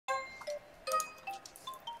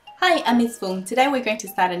Hi, I'm Ms. Fung. Today we're going to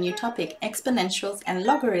start a new topic, exponentials and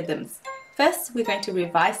logarithms. First, we're going to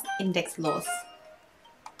revise index laws.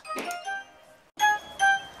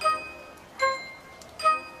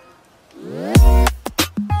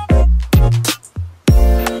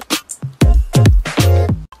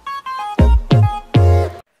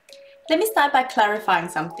 Let me start by clarifying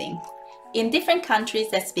something. In different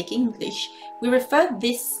countries that speak English, we refer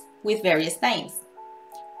this with various names.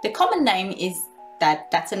 The common name is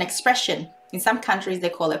that's an expression. In some countries they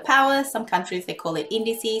call it power, some countries they call it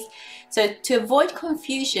indices. So to avoid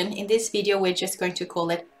confusion, in this video we're just going to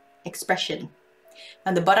call it expression.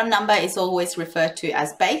 And the bottom number is always referred to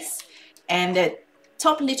as base, and the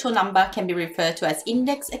top little number can be referred to as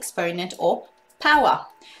index, exponent, or power.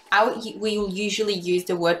 We will usually use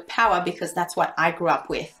the word power because that's what I grew up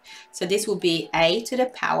with. So this will be a to the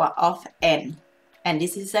power of n, and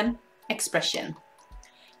this is an expression.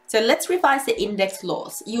 So let's revise the index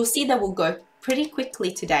laws. You'll see that we'll go pretty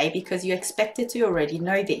quickly today because you're expected to already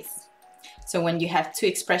know this. So when you have two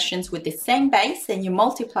expressions with the same base and you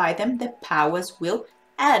multiply them, the powers will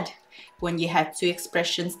add. When you have two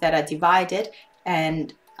expressions that are divided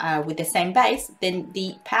and with the same base, then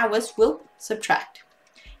the powers will subtract.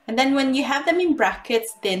 And then when you have them in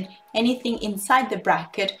brackets, then anything inside the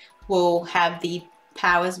bracket will have the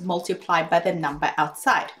powers multiplied by the number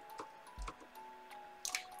outside.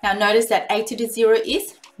 Now notice that a to the 0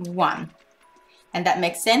 is 1. And that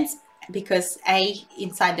makes sense because a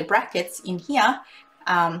inside the brackets in here,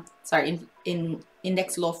 in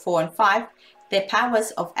index law 4 and 5, the powers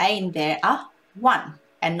of a in there are 1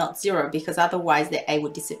 and not 0, because otherwise the a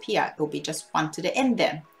would disappear. It will be just 1 to the n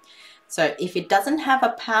there. So if it doesn't have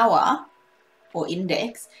a power or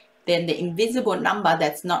index, then the invisible number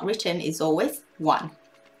that's not written is always 1.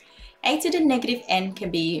 A to the negative n can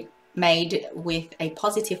be made with a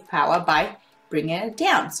positive power by bringing it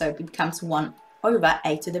down. So it becomes 1 over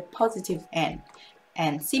a to the positive n.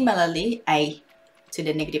 And similarly, a to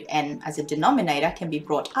the negative n as a denominator can be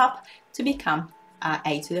brought up to become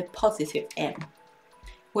a to the positive n.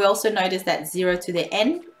 We also notice that 0 to the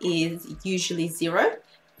n is usually 0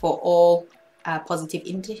 for all positive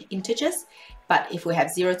integers. But if we have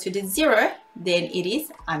 0 to the 0, then it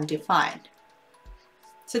is undefined.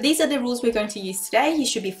 So these are the rules we're going to use today. You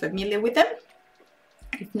should be familiar with them.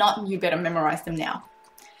 If not, you better memorize them now.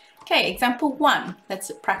 Okay, example 1. Let's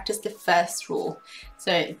practice the first rule.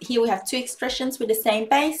 So here we have two expressions with the same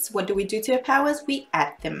base. What do we do to the powers? We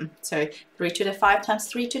add them. So 3 to the 5 times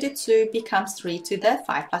 3 to the 2 becomes 3 to the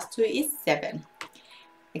 5 plus 2 is 7.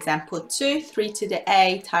 Example 2, 3 to the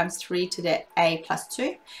a times 3 to the a plus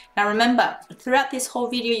 2. Now remember, throughout this whole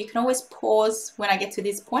video, you can always pause when I get to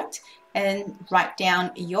this point and write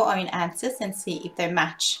down your own answers and see if they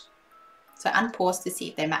match. So unpause to see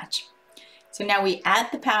if they match. So now we add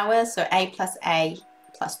the powers, so a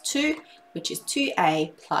plus 2, which is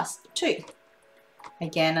 2a plus 2.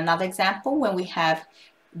 Again, another example, when we have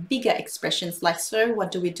bigger expressions like so,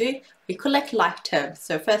 what do? We collect like terms.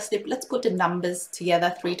 So firstly, let's put the numbers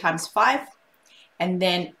together. 3 times 5, and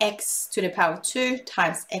then x to the power 2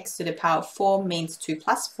 times x to the power 4 means 2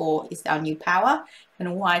 plus 4 is our new power,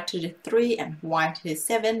 and y to the 3 and y to the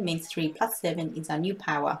 7 means 3 plus 7 is our new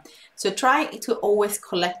power. So try to always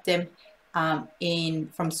collect them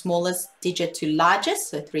from smallest digit to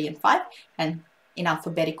largest, so 3 and 5, and in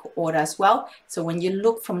alphabetical order as well. So when you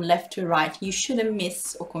look from left to right, you shouldn't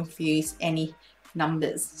miss or confuse any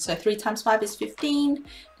numbers. So 3 times 5 is 15,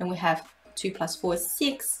 then we have 2 plus 4 is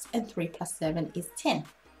 6, and 3 plus 7 is 10.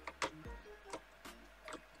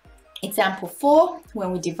 Example 4,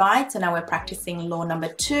 when we divide, so now we're practicing law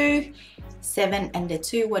number 2, 7 and the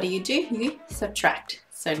 2, what do? You subtract.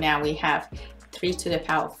 So now we have 3 to the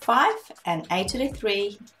power 5 and a to the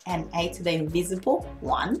 3 and a to the invisible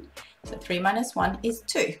 1. So 3 minus 1 is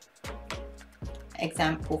 2.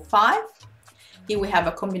 Example 5, here we have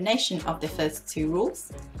a combination of the first two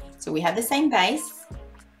rules. So we have the same base.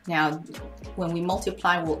 Now when we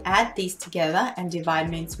multiply, we'll add these together, and divide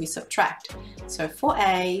means we subtract. So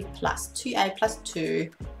 4a plus 2a plus 2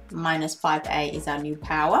 minus 5a is our new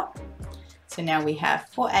power. So now we have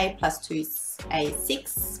 4a plus 2 is a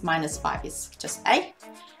 6 minus 5 is just a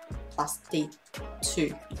plus the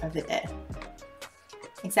 2 over there.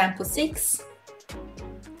 Example 6,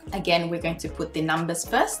 again we're going to put the numbers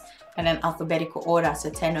first and then alphabetical order,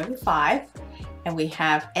 so 10 over 5, and we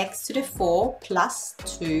have x to the 4 plus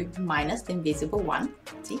 2 minus the invisible 1,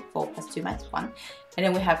 see, 4 plus 2 minus 1, and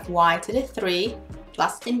then we have y to the 3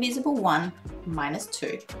 plus the invisible 1 minus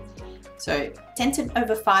 2. So 10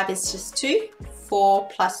 over 5 is just 2, 4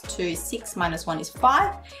 plus 2 is 6 minus 1 is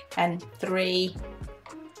 5, and 3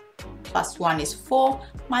 plus 1 is 4,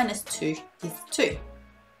 minus 2 is 2.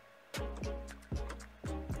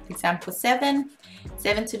 Example 7,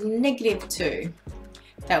 7 to the negative 2.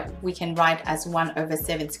 That we can write as 1 over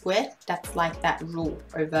 7 squared. That's like that rule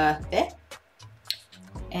over there.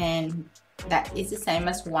 And that is the same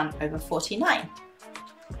as 1 over 49.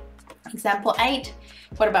 Example 8,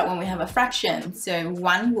 what about when we have a fraction? So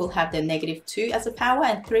 1 will have the negative 2 as a power,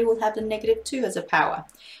 and 3 will have the negative 2 as a power.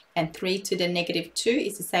 And 3 to the negative 2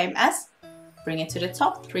 is the same as, bring it to the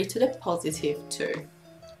top, 3 to the positive 2.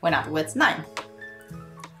 Or in other words, 9.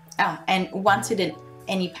 And 1 to the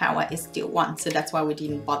any power is still 1, so that's why we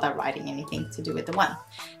didn't bother writing anything to do with the 1.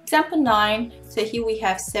 Example 9, so here we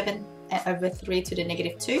have 7 over 3 to the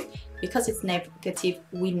negative 2. Because it's negative,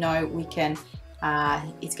 we know we can,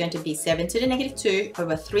 it's going to be 7 to the negative 2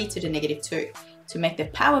 over 3 to the negative 2. To make the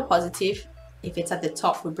power positive, if it's at the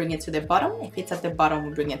top, we bring it to the bottom. If it's at the bottom,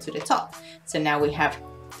 we bring it to the top. So now we have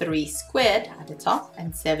 3 squared at the top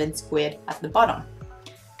and 7 squared at the bottom.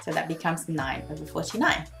 So that becomes 9 over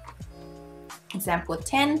 49. Example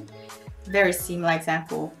 10, very similar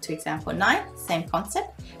example to example 9, same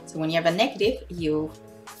concept. So when you have a negative, you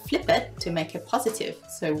flip it to make it positive.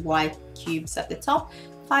 So y cubes at the top,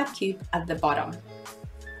 5 cubed at the bottom.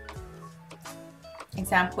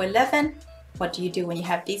 Example 11, what do you do when you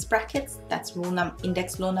have these brackets? That's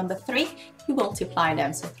index law number 3. You multiply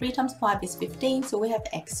them. So 3 times 5 is 15, so we have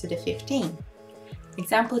x to the 15.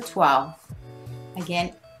 Example 12,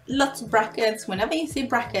 again, lots of brackets. Whenever you see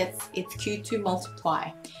brackets, it's q to multiply.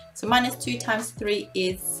 So minus 2 times 3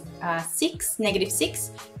 is 6, negative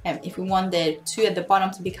 6. And if we want the 2 at the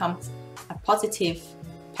bottom to become a positive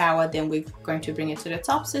power, then we're going to bring it to the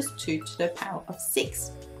top. So it's 2 to the power of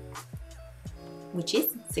 6, which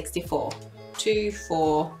is 64. 2,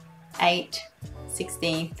 4, 8,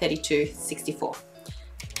 16, 32, 64.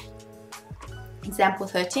 Example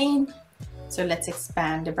 13. So let's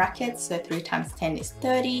expand the brackets. So 3 times 10 is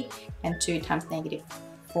 30, and 2 times negative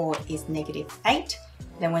 4 is negative 8.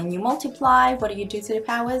 Then when you multiply, what do you do to the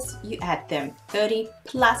powers? You add them. 30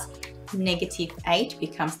 plus negative 8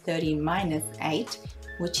 becomes 30 minus 8,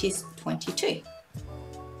 which is 22.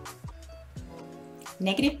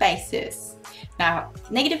 Negative bases. Now,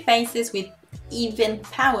 negative bases with even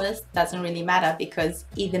powers doesn't really matter, because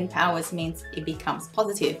even powers means it becomes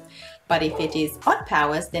positive. But if it is odd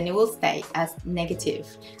powers, then it will stay as negative.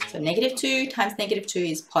 So negative 2 times negative 2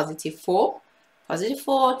 is positive 4. Positive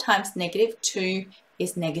 4 times negative 2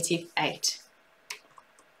 is negative 8.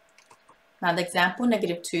 Another example,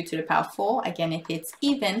 negative 2 to the power 4. Again, if it's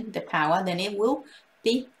even the power, then it will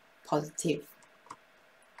be positive.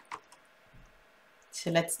 So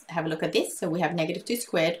let's have a look at this. So we have negative 2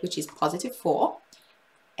 squared, which is positive 4.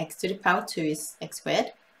 X to the power 2 is x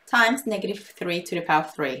squared, times negative 3 to the power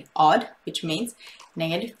 3, odd, which means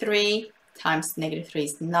negative 3 times negative 3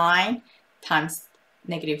 is 9, times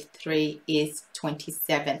negative 3 is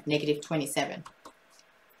 27, negative 27.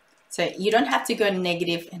 So you don't have to go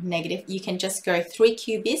negative, negative. You can just go 3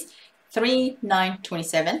 cubed is 3, 9,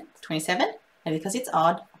 27, 27. And because it's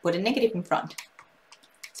odd, put a negative in front.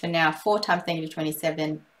 So now 4 times negative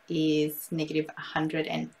 27 is negative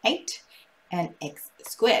 108, and x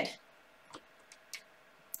squared.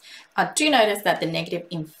 Do notice that the negative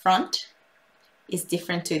in front is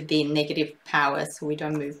different to the negative powers, so we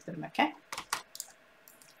don't move them, okay?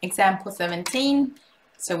 Example 17.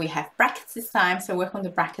 So we have brackets this time, so work on the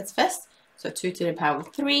brackets first. So 2 to the power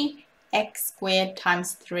of 3, x squared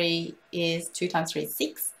times 3 is 2 times 3 is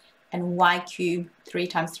 6, and y cubed 3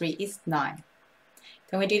 times 3 is 9.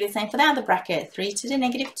 Then we do the same for the other bracket, 3 to the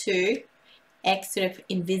negative 2, x to the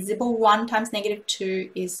invisible 1 times negative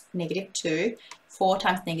 2 is negative 2, 4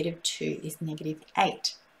 times negative 2 is negative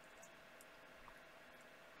 8.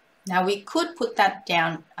 Now we could put that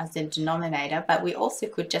down as the denominator, but we also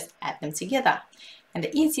could just add them together. And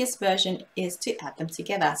the easiest version is to add them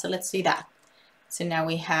together. So let's do that. So now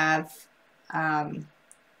we have,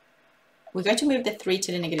 we're going to move the 3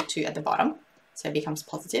 to the negative 2 at the bottom, so it becomes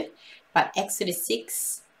positive. But x to the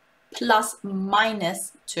 6 plus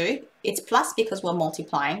minus 2, it's plus because we're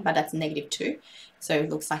multiplying, but that's negative 2. So it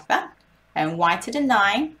looks like that. And y to the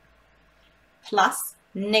 9 plus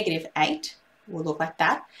negative 8 will look like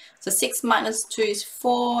that. So 6 minus 2 is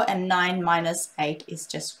 4, and 9 minus 8 is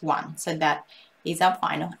just 1. So that is our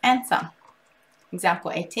final answer.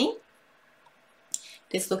 Example 18.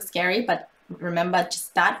 This looks scary, but remember, just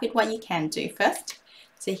start with what you can do first.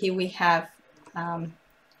 So here we have,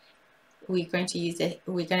 we're going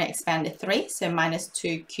to expand the 3. So minus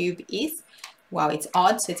 2 cubed is, well, it's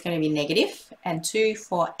odd, so it's going to be negative. And 2,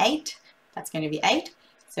 4, 8, that's going to be 8.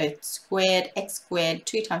 So squared, x squared,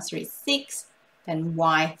 2 times 3 is 6. then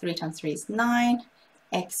y 3 times 3 is 9,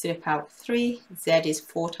 x to the power of 3, z is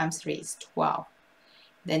 4 times 3 is 12.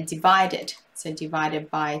 Then divided, so divided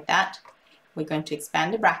by that, we're going to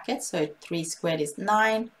expand the bracket, so 3 squared is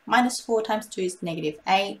 9, minus 4 times 2 is negative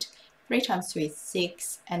 8, 3 times 2 is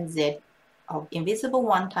 6, and z of invisible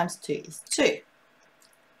 1 times 2 is 2.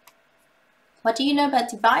 What do you know about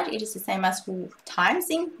divide? It is the same as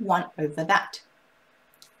timesing 1 over that.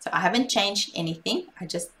 So I haven't changed anything, I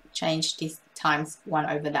just changed this times 1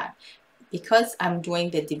 over that. Because I'm doing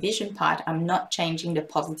the division part, I'm not changing the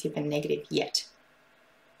positive and negative yet.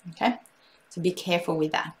 Okay, so be careful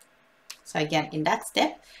with that. So again, in that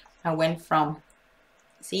step, I went from,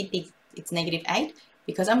 see, it's negative 8.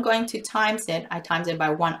 Because I'm going to times it, I times it by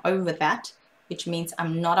 1 over that, which means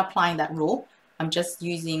I'm not applying that rule. I'm just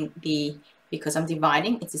using the, because I'm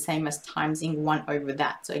dividing, it's the same as timesing 1 over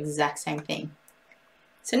that. So exact same thing.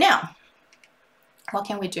 So now, what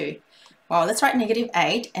can we do? Well, let's write negative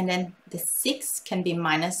 8, and then the 6 can be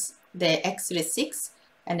minus the x to the 6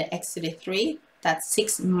 and the x to the 3. That's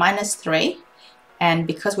 6 minus 3. And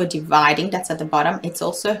because we're dividing, that's at the bottom, it's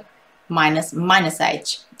also minus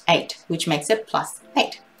 8, which makes it plus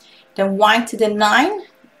 8. Then y to the 9,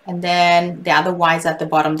 and then the other y is at the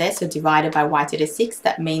bottom there, so divided by y to the 6,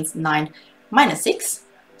 that means 9 minus 6.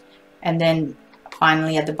 And then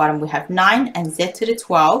finally at the bottom we have 9 and z to the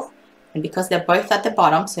 12. And because they're both at the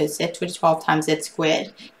bottom, so z to the 12 times z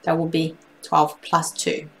squared, that will be 12 plus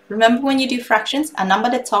 2. Remember, when you do fractions, a number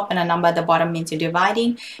at the top and a number at the bottom means you're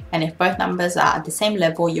dividing, and if both numbers are at the same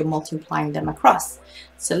level, you're multiplying them across.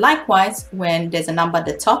 So likewise, when there's a number at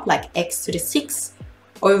the top, like x to the 6,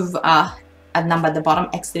 over a number at the bottom,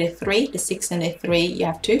 x to the 3, the 6 and the 3, you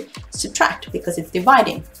have to subtract because it's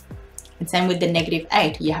dividing. And same with the negative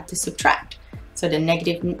 8, you have to subtract. So the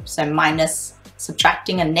negative, so minus,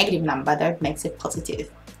 subtracting a negative number, that makes it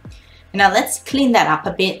positive. Now let's clean that up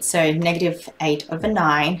a bit. So negative 8 over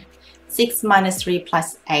 9, 6 minus 3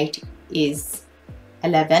 plus 8 is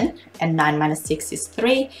 11, and 9 minus 6 is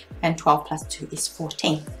 3, and 12 plus 2 is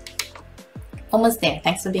 14. Almost there,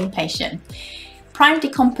 thanks for being patient. Prime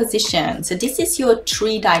decomposition. So this is your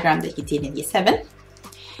tree diagram that you did in year 7.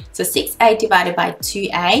 So 6a divided by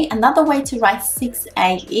 2a. Another way to write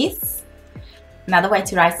 6a is, another way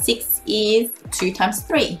to write 6 is 2 times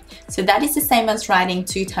 3. So that is the same as writing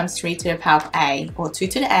 2 times 3 to the power of a, or 2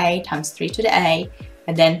 to the a times 3 to the a,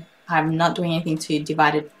 and then I'm not doing anything to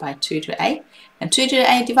divide it by 2 to the a. And 2 to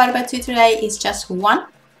the a divided by 2 to the a is just 1,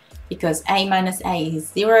 because a minus a is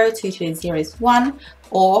 0, 2 to the 0 is 1,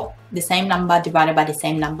 or the same number divided by the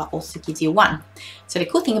same number also gives you 1. So the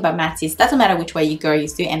cool thing about maths is, doesn't matter which way you go, you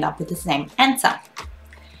still end up with the same answer.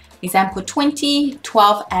 Example 20,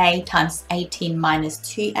 12a times 18 minus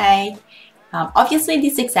 2a. Obviously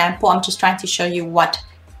this example, I'm just trying to show you what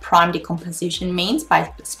prime decomposition means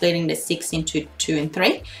by splitting the 6 into 2 and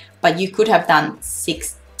 3. But you could have done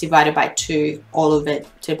 6 divided by 2, all of it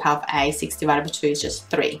to the power of a. 6 divided by 2 is just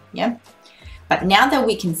 3, yeah? But now that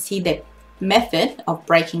we can see the method of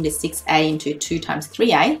breaking the 6a into 2 times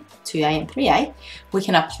 3a, 2a and 3a, we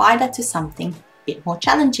can apply that to something a bit more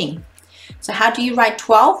challenging. So how do you write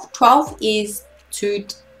 12? 12 is 3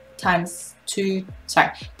 times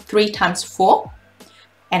 4,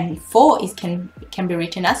 and 4 is can be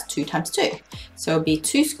written as 2 times 2. So it'll be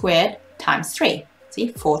 2 squared times 3. See,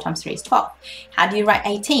 4 times 3 is 12. How do you write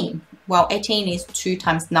 18? Well, 18 is 2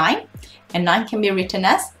 times 9, and 9 can be written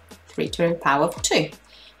as 3 to the power of 2.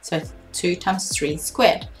 So 2 times 3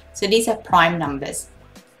 squared. So these are prime numbers.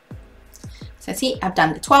 So see, I've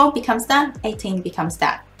done the 12 becomes that, 18 becomes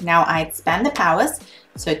that. Now I expand the powers.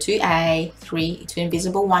 So 2a, 3 to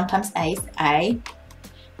invisible 1 times a is a,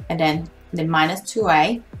 and then minus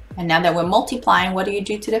 2a. And now that we're multiplying, what do you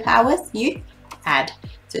do to the powers? You add.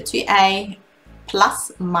 So 2a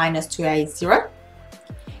plus minus 2a is 0.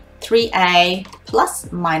 3a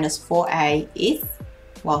plus minus 4a is,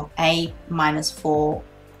 well, a minus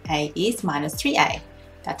 4a is minus 3a.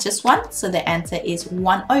 That's just 1, so the answer is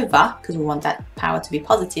 1 over, because we want that power to be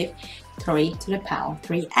positive, 3 to the power of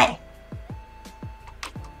 3a.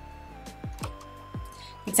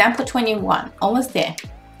 Example 21, almost there.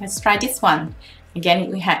 Let's try this one.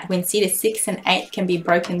 Again, we can see the 6 and 8 can be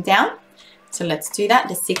broken down. So let's do that.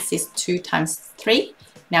 The 6 is 2 times 3.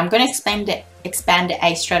 Now I'm going to expand the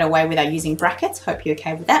a straight away without using brackets. Hope you're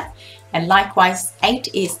okay with that. And likewise,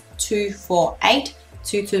 8 is 2, 4, 8.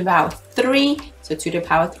 2 to the power of 3, so 2 to the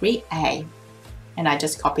power of 3a. And I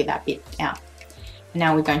just copy that bit out.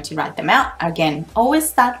 Now we're going to write them out. Again, always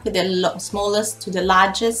start with the smallest to the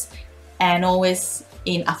largest, and always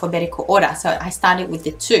in alphabetical order. So I started with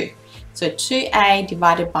the 2. So 2a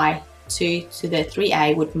divided by 2 to the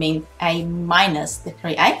 3a would mean a minus the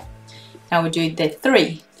 3a. Now we do the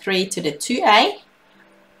 3 to the 2a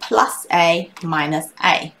plus a minus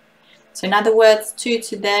a. So in other words, 2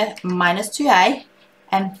 to the minus 2a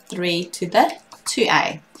and 3 to the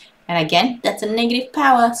 2a. And again, that's a negative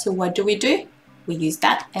power, so what do? We use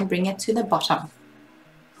that and bring it to the bottom.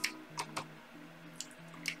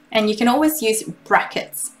 And you can always use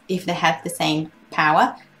brackets if they have the same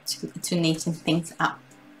power to neaten things up.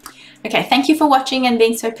 Okay, thank you for watching and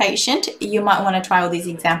being so patient. You might want to try all these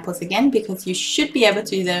examples again because you should be able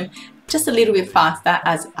to do them just a little bit faster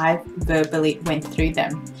as I verbally went through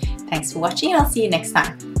them. Thanks for watching and I'll see you next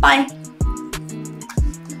time. Bye.